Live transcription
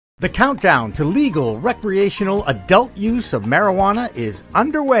The countdown to legal recreational adult use of marijuana is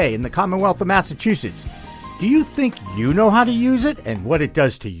underway in the Commonwealth of Massachusetts. Do you think you know how to use it and what it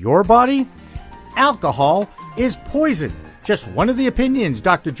does to your body? Alcohol is poison. Just one of the opinions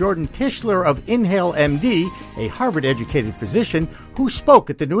Dr. Jordan Tischler of Inhale MD, a Harvard-educated physician who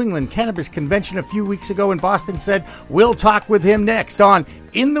spoke at the New England Cannabis Convention a few weeks ago in Boston, said. We'll talk with him next on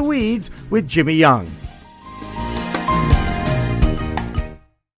In the Weeds with Jimmy Young.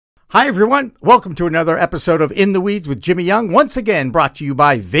 Hi, everyone. Welcome to another episode of In the Weeds with Jimmy Young, once again brought to you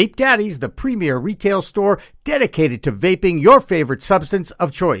by Vape Daddies, the premier retail store dedicated to vaping your favorite substance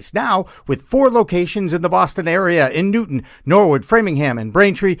of choice. Now, with 4 locations in the Boston area, in Newton, Norwood, Framingham, and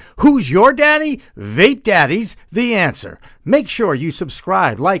Braintree. Who's your daddy? Vape Daddies, the answer. Make sure you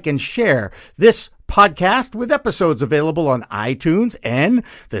subscribe, like, and share this podcast with episodes available on iTunes and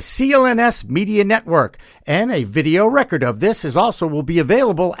the CLNS Media Network. And a video record of this will be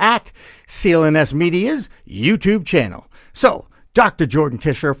available at CLNS Media's YouTube channel. So, Dr. Jordan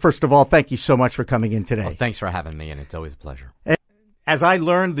Tischler, first of all, thank you so much for coming in today. Well, thanks for having me, and it's always a pleasure. As I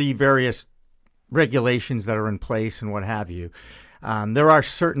learned the various regulations that are in place and what have you, there are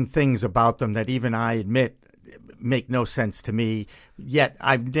certain things about them that even I admit make no sense to me, yet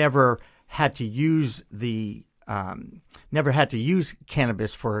I've never had to use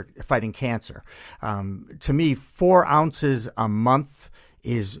cannabis for fighting cancer. To me, 4 ounces a month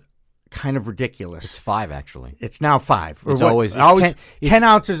is kind of ridiculous. It's 5, actually. It's now 5. It's always 10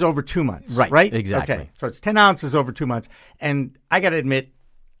 ounces over 2 months. Right? Exactly. Okay, so it's 10 ounces over 2 months. And I got to admit,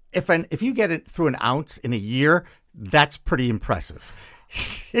 if you get it through an ounce in a year, that's pretty impressive.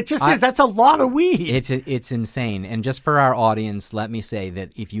 It just is. That's a lot of weed. It's insane. And just for our audience, let me say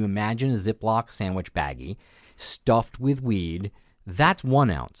that if you imagine a Ziploc sandwich baggie stuffed with weed, that's 1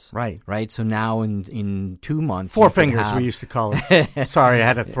 ounce. Right. So now in 2 months, 4 fingers we used to call it. Sorry, I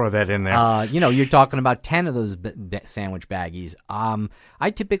had to throw that in there. You're talking about 10 of those sandwich baggies. I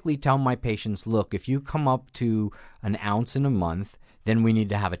typically tell my patients, look, if you come up to an ounce in a month, then we need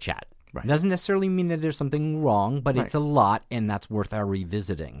to have a chat. Right. It doesn't necessarily mean that there's something wrong, but It's a lot, and that's worth our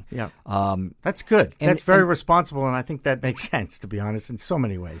revisiting. Yeah, that's good. That's very responsible, and I think that makes sense, to be honest, in so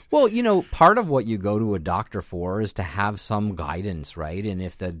many ways. Well, part of what you go to a doctor for is to have some guidance, right? And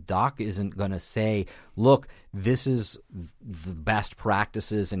if the doc isn't going to say, look, this is the best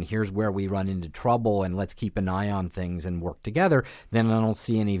practices, and here's where we run into trouble, and let's keep an eye on things and work together, then I don't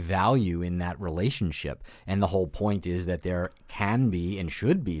see any value in that relationship. And the whole point is that there can be and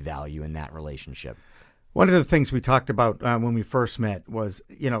should be value in that relationship. One of the things we talked about when we first met was,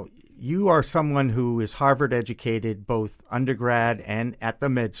 you are someone who is Harvard educated, both undergrad and at the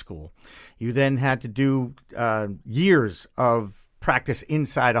med school. You then had to do years of practice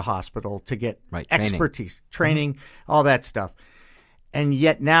inside a hospital to get expertise, training, all that stuff. And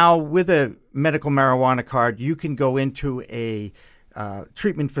yet now with a medical marijuana card, you can go into a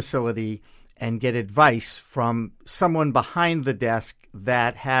treatment facility and get advice from someone behind the desk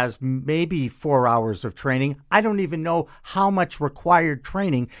that has maybe 4 hours of training. I don't even know how much required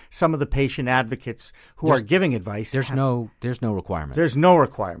training some of the patient advocates who are giving advice. There's no requirement. There's no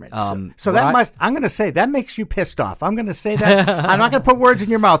requirement. So that I'm going to say that makes you pissed off. I'm going to say that. I'm not going to put words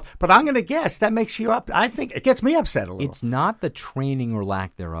in your mouth, but I'm going to guess that makes you up. I think it gets me upset a little. It's not the training or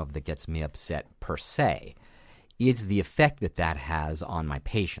lack thereof that gets me upset per se. It's the effect that has on my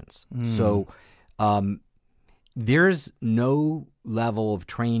patients. So there's no level of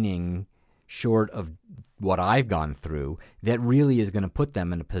training short of what I've gone through that really is going to put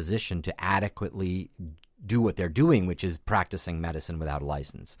them in a position to adequately do what they're doing, which is practicing medicine without a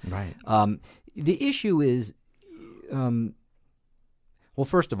license. Right. The issue is, well,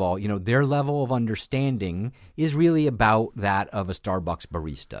 first of all, their level of understanding is really about that of a Starbucks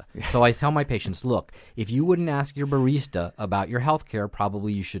barista. So I tell my patients, look, if you wouldn't ask your barista about your health care,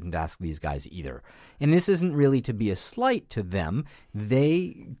 probably you shouldn't ask these guys either. And this isn't really to be a slight to them.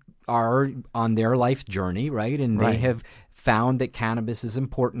 They are on their life journey, right? And they have found that cannabis is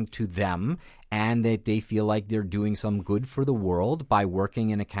important to them and that they feel like they're doing some good for the world by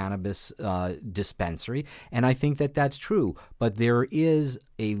working in a cannabis dispensary. And I think that that's true. But there is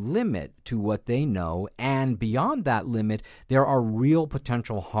a limit to what they know. And beyond that limit, there are real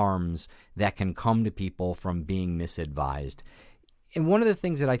potential harms that can come to people from being misadvised. And one of the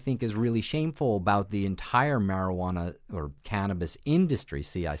things that I think is really shameful about the entire marijuana or cannabis industry,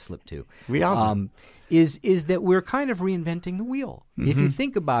 see, I slipped to, is that we're kind of reinventing the wheel. Mm-hmm. If you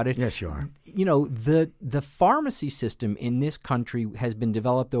think about it, yes, you are. The pharmacy system in this country has been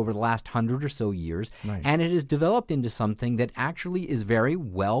developed over the last 100 or so years, and it has developed into something that actually is very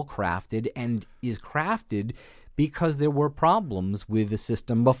well crafted and is crafted because there were problems with the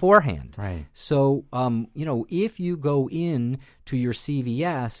system beforehand. Right. So, if you go in to your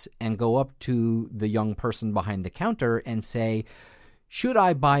CVS and go up to the young person behind the counter and say, should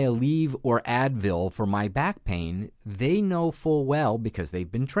I buy Aleve or Advil for my back pain? They know full well, because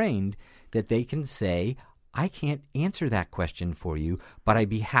they've been trained, that they can say, I can't answer that question for you, but I'd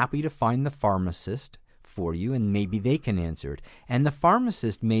be happy to find the pharmacist for you, and maybe they can answer it. And the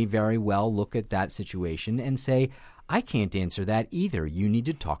pharmacist may very well look at that situation and say, I can't answer that either. You need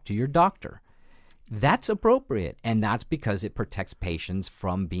to talk to your doctor. That's appropriate, and that's because it protects patients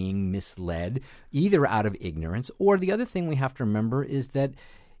from being misled, either out of ignorance, or the other thing we have to remember is that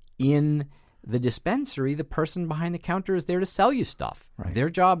in the dispensary, the person behind the counter is there to sell you stuff. Right. Their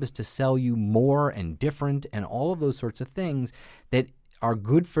job is to sell you more and different and all of those sorts of things that are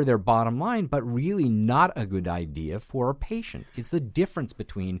good for their bottom line, but really not a good idea for a patient. It's the difference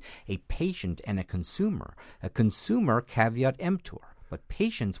between a patient and a consumer. A consumer, caveat emptor. But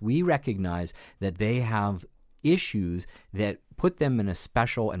patients, we recognize that they have issues that put them in a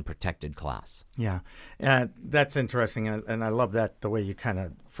special and protected class. Yeah, that's interesting, and I love that, the way you kind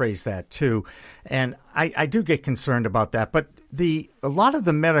of phrase that too. And I do get concerned about that, but a lot of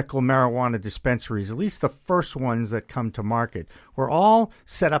the medical marijuana dispensaries, at least the first ones that come to market, were all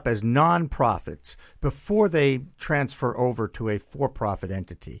set up as nonprofits before they transfer over to a for-profit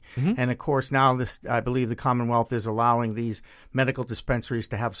entity. Mm-hmm. And of course, now I believe the Commonwealth is allowing these medical dispensaries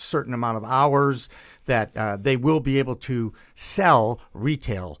to have a certain amount of hours that they will be able to sell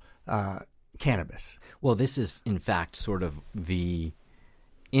retail cannabis. Well, this is, in fact, sort of the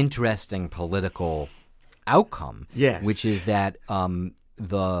interesting political outcome, yes, which is that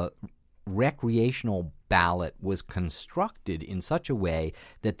the recreational ballot was constructed in such a way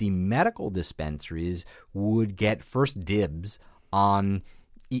that the medical dispensaries would get first dibs on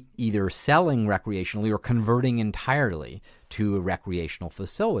either selling recreationally or converting entirely to a recreational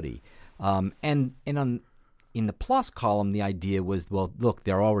facility. In the plus column, the idea was, well, look,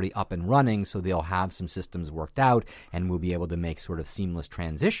 they're already up and running, so they'll have some systems worked out, and we'll be able to make sort of seamless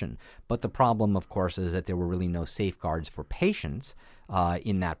transition. But the problem, of course, is that there were really no safeguards for patients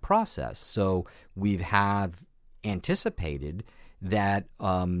in that process. So we have anticipated that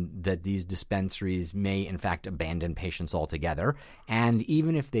that these dispensaries may, in fact, abandon patients altogether. And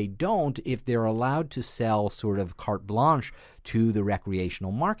even if they don't, if they're allowed to sell sort of carte blanche to the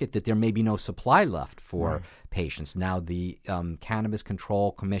recreational market, that there may be no supply left for patients. Now, the Cannabis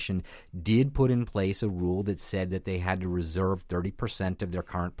Control Commission did put in place a rule that said that they had to reserve 30% of their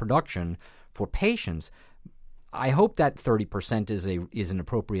current production for patients. I hope that 30% is an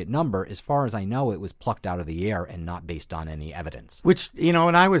appropriate number. As far as I know, it was plucked out of the air and not based on any evidence. Which,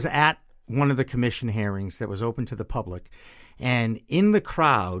 and I was at one of the commission hearings that was open to the public, and in the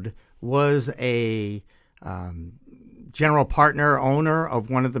crowd was a general partner, owner of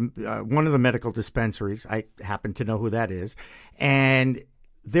one of the medical dispensaries. I happen to know who that is. And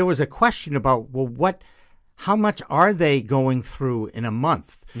there was a question about, well, how much are they going through in a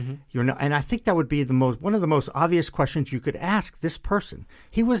month? Mm-hmm. And I think that would be one of the most obvious questions you could ask this person.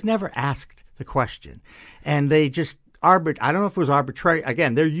 He was never asked the question, and they just I don't know if it was arbitrary.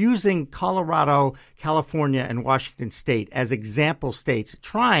 Again, they're using Colorado, California, and Washington State as example states,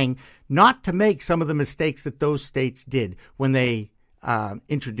 trying not to make some of the mistakes that those states did when they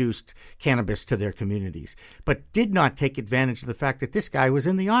introduced cannabis to their communities, but did not take advantage of the fact that this guy was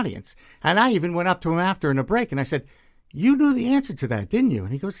in the audience. And I even went up to him after in a break and I said, "You knew the answer to that, didn't you?"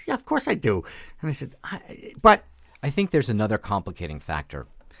 And he goes, "Yeah, of course I do." And I said, but I think there's another complicating factor.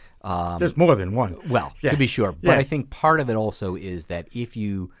 There's more than one. Well, yes. To be sure. But I think part of it also is that if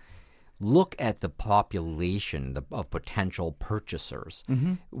you look at the population of potential purchasers,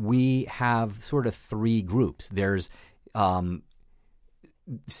 mm-hmm. we have sort of three groups. There's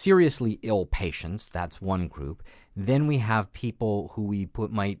seriously ill patients. That's one group. Then we have people who we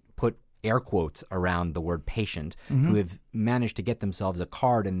might put air quotes around the word patient, mm-hmm. who have managed to get themselves a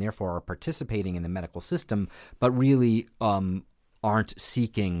card and therefore are participating in the medical system, but really aren't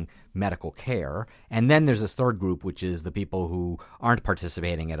seeking medical care. And then there's this third group, which is the people who aren't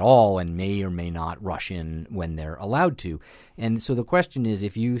participating at all and may or may not rush in when they're allowed to. And so the question is,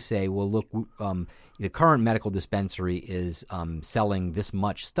 if you say, well, look, the current medical dispensary is selling this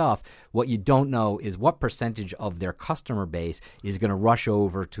much stuff, what you don't know is what percentage of their customer base is going to rush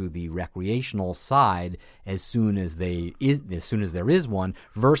over to the recreational side as soon as there is one,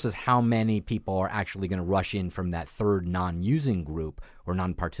 versus how many people are actually going to rush in from that third non-using group, or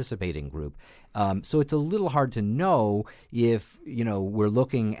non-participating group. So it's a little hard to know if, we're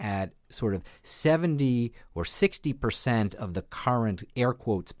looking at sort of 70 or 60% of the current air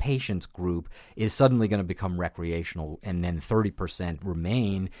quotes patients group is suddenly going to become recreational, and then 30%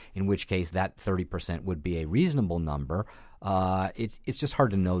 remain, in which case that 30% would be a reasonable number. It's just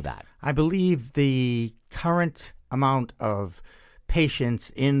hard to know that. I believe the current amount of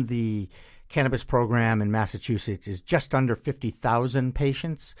patients in the cannabis program in Massachusetts is just under 50,000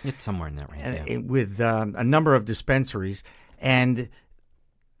 patients. It's somewhere in that range, with a number of dispensaries. And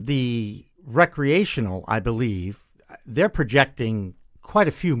the recreational, I believe, they're projecting quite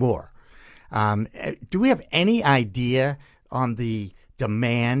a few more. Do we have any idea on the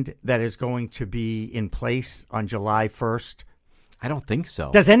demand that is going to be in place on July 1st? I don't think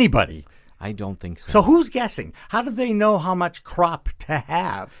so. Does anybody? I don't think so. So who's guessing? How do they know how much crop to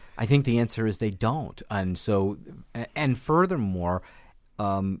have? I think the answer is they don't. And furthermore,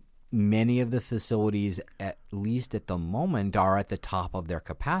 many of the facilities, at least at the moment, are at the top of their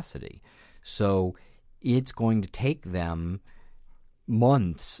capacity. So it's going to take them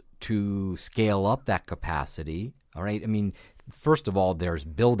months to scale up that capacity. All right. I mean, first of all, there's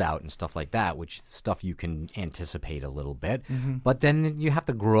build out and stuff like that, which stuff you can anticipate a little bit. Mm-hmm. But then you have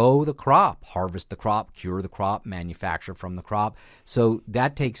to grow the crop, harvest the crop, cure the crop, manufacture from the crop. So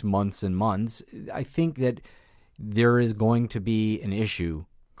that takes months and months. I think that there is going to be an issue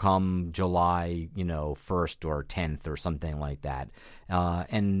come July, 1st or 10th or something like that.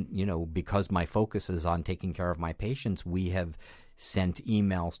 And because my focus is on taking care of my patients, we have sent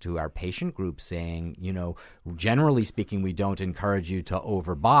emails to our patient group saying, generally speaking, we don't encourage you to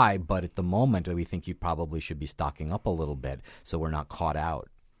overbuy, but at the moment, we think you probably should be stocking up a little bit so we're not caught out.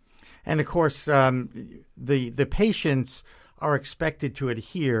 And of course, the patients are expected to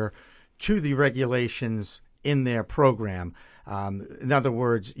adhere to the regulations in their program. In other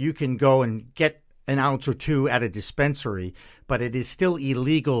words, you can go and get an ounce or two at a dispensary, but it is still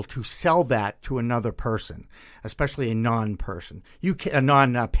illegal to sell that to another person, especially a non-person. A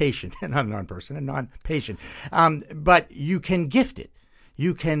non-patient, not a non-person, a non-patient. But you can gift it.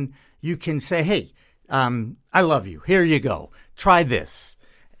 You can say, hey, I love you. Here you go. Try this.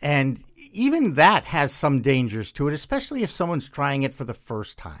 And even that has some dangers to it, especially if someone's trying it for the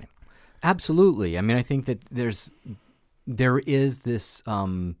first time. Absolutely. I mean, I think that there is this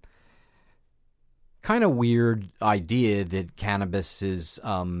kind of weird idea that cannabis is,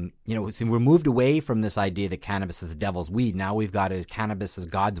 we're moved away from this idea that cannabis is the devil's weed. Now we've got it as cannabis is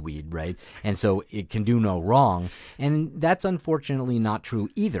God's weed, right? And so it can do no wrong. And that's unfortunately not true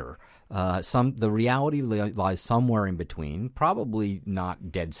either. The reality lies somewhere in between, probably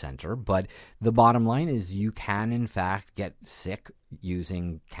not dead center, but the bottom line is you can, in fact, get sick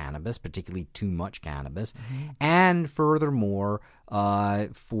using cannabis, particularly too much cannabis. Mm-hmm. And furthermore,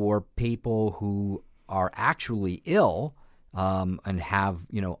 for people who are actually ill and have,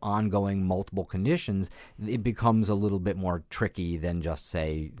 ongoing multiple conditions, it becomes a little bit more tricky than just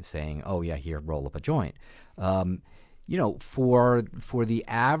saying, oh, yeah, here, roll up a joint. For the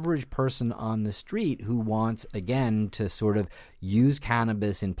average person on the street who wants, again, to sort of use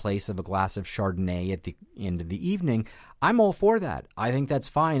cannabis in place of a glass of Chardonnay at the end of the evening, I'm all for that. I think that's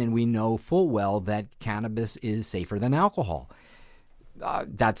fine, and we know full well that cannabis is safer than alcohol.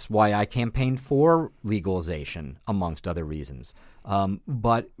 That's why I campaigned for legalization, amongst other reasons.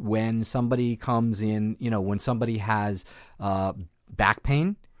 But when somebody comes in, when somebody has back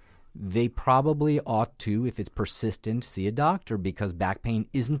pain, they probably ought to, if it's persistent, see a doctor, because back pain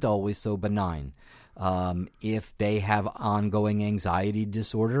isn't always so benign. If they have ongoing anxiety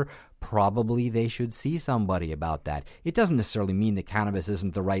disorder, probably they should see somebody about that. It doesn't necessarily mean that cannabis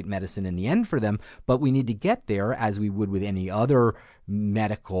isn't the right medicine in the end for them, but we need to get there, as we would with any other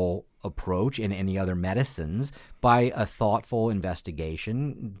medical approach and any other medicines, by a thoughtful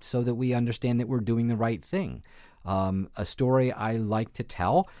investigation so that we understand that we're doing the right thing. A story I like to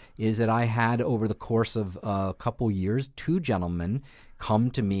tell is that I had, over the course of a couple years, 2 gentlemen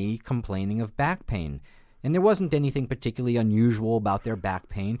come to me complaining of back pain. And there wasn't anything particularly unusual about their back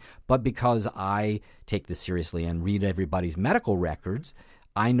pain, but because I take this seriously and read everybody's medical records,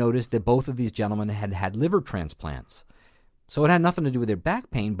 I noticed that both of these gentlemen had had liver transplants. So it had nothing to do with their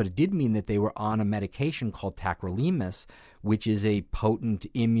back pain, but it did mean that they were on a medication called tacrolimus, which is a potent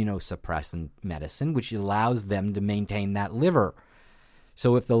immunosuppressant medicine, which allows them to maintain that liver.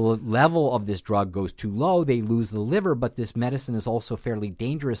 So if the level of this drug goes too low, they lose the liver, but this medicine is also fairly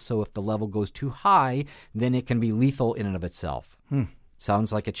dangerous, so if the level goes too high, then it can be lethal in and of itself.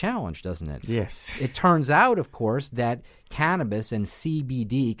 Sounds like a challenge, doesn't it? Yes. It turns out, of course, that cannabis and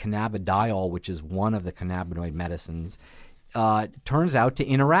CBD, cannabidiol, which is one of the cannabinoid medicines, turns out to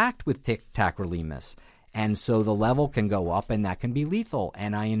interact with tacrolimus. And so the level can go up, and that can be lethal.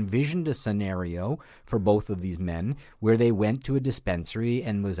 And I envisioned a scenario for both of these men where they went to a dispensary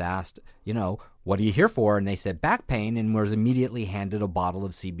and was asked, what are you here for? And they said back pain, and was immediately handed a bottle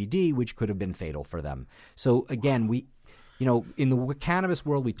of CBD, which could have been fatal for them. So again, in the cannabis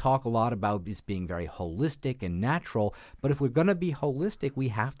world, we talk a lot about this being very holistic and natural, but if we're going to be holistic, we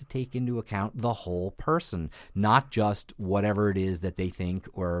have to take into account the whole person, not just whatever it is that they think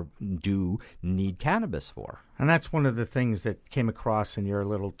or do need cannabis for. And that's one of the things that came across in your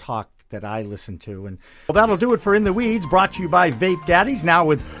little talk that I listened to. And well, that'll do it for In the Weeds, brought to you by Vape Daddies, now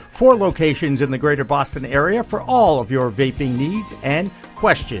with 4 locations in the greater Boston area for all of your vaping needs and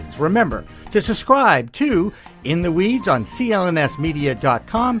questions. Remember to subscribe to In the Weeds on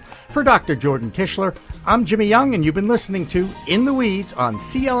clnsmedia.com. For Dr. Jordan Tischler, I'm Jimmy Young, and you've been listening to In the Weeds on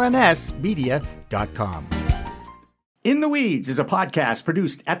clnsmedia.com. In the Weeds is a podcast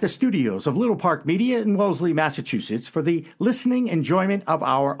produced at the studios of Little Park Media in Wellesley, Massachusetts for the listening enjoyment of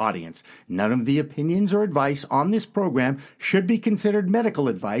our audience. None of the opinions or advice on this program should be considered medical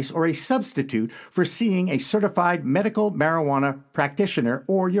advice or a substitute for seeing a certified medical marijuana practitioner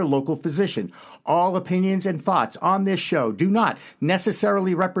or your local physician. All opinions and thoughts on this show do not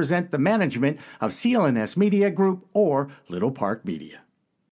necessarily represent the management of CLNS Media Group or Little Park Media.